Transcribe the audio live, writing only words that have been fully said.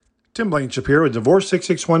Tim Blankenship here with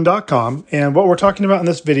Divorce661.com, and what we're talking about in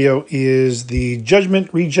this video is the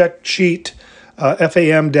Judgment Reject Sheet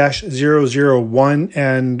FAM-001,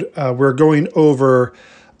 and we're going over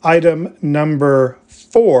item number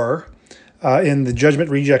 4 in the Judgment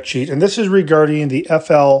Reject Sheet, and this is regarding the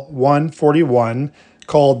FL-141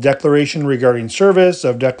 called Declaration Regarding Service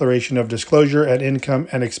of Declaration of Disclosure and Income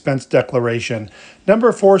and Expense Declaration.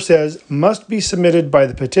 Number 4 says, must be submitted by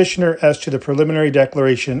the petitioner as to the preliminary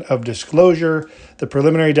declaration of disclosure. The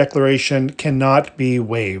preliminary declaration cannot be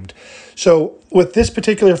waived. So with this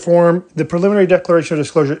particular form, the preliminary declaration of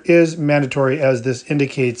disclosure is mandatory, as this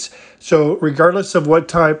indicates. So regardless of what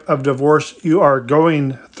type of divorce you are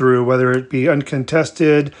going through, whether it be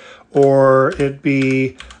uncontested or it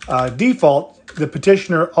be default, the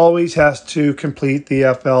petitioner always has to complete the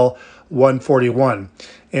FL-141.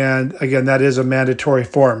 And again, that is a mandatory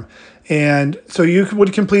form. And so you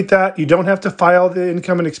would complete that. You don't have to file the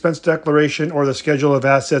income and expense declaration or the schedule of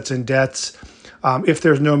assets and debts. If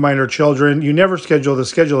there's no minor children, you never schedule the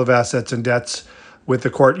schedule of assets and debts with the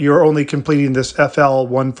court. You're only completing this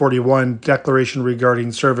FL-141 declaration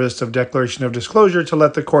regarding service of declaration of disclosure to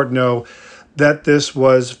let the court know that this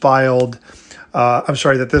was filed.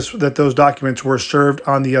 That those documents were served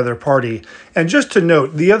on the other party. And just to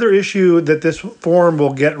note, the other issue that this form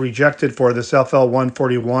will get rejected for, this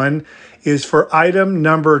FL-141, is for item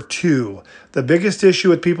number 2. The biggest issue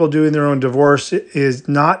with people doing their own divorce is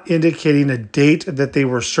not indicating a date that they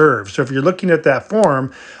were served. So if you're looking at that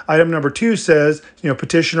form, item number 2 says,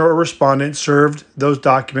 petitioner or respondent served those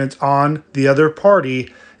documents on the other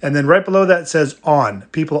party. And then right below that says on.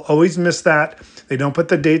 People always miss that. They don't put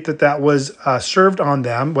the date that was served on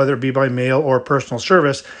them, whether it be by mail or personal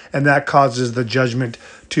service, and that causes the judgment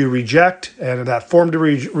to reject and that form to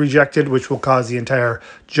be rejected, which will cause the entire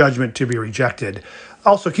judgment to be rejected.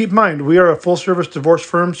 Also, keep in mind, we are a full-service divorce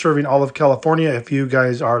firm serving all of California. If you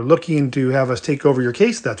guys are looking to have us take over your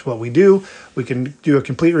case, that's what we do. We can do a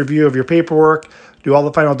complete review of your paperwork, do all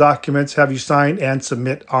the final documents, have you sign and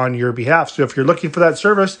submit on your behalf. So if you're looking for that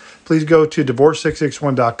service, please go to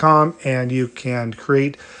Divorce661.com and you can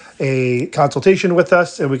create a consultation with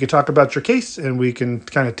us and we can talk about your case and we can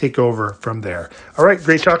kind of take over from there. All right,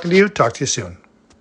 great talking to you. Talk to you soon.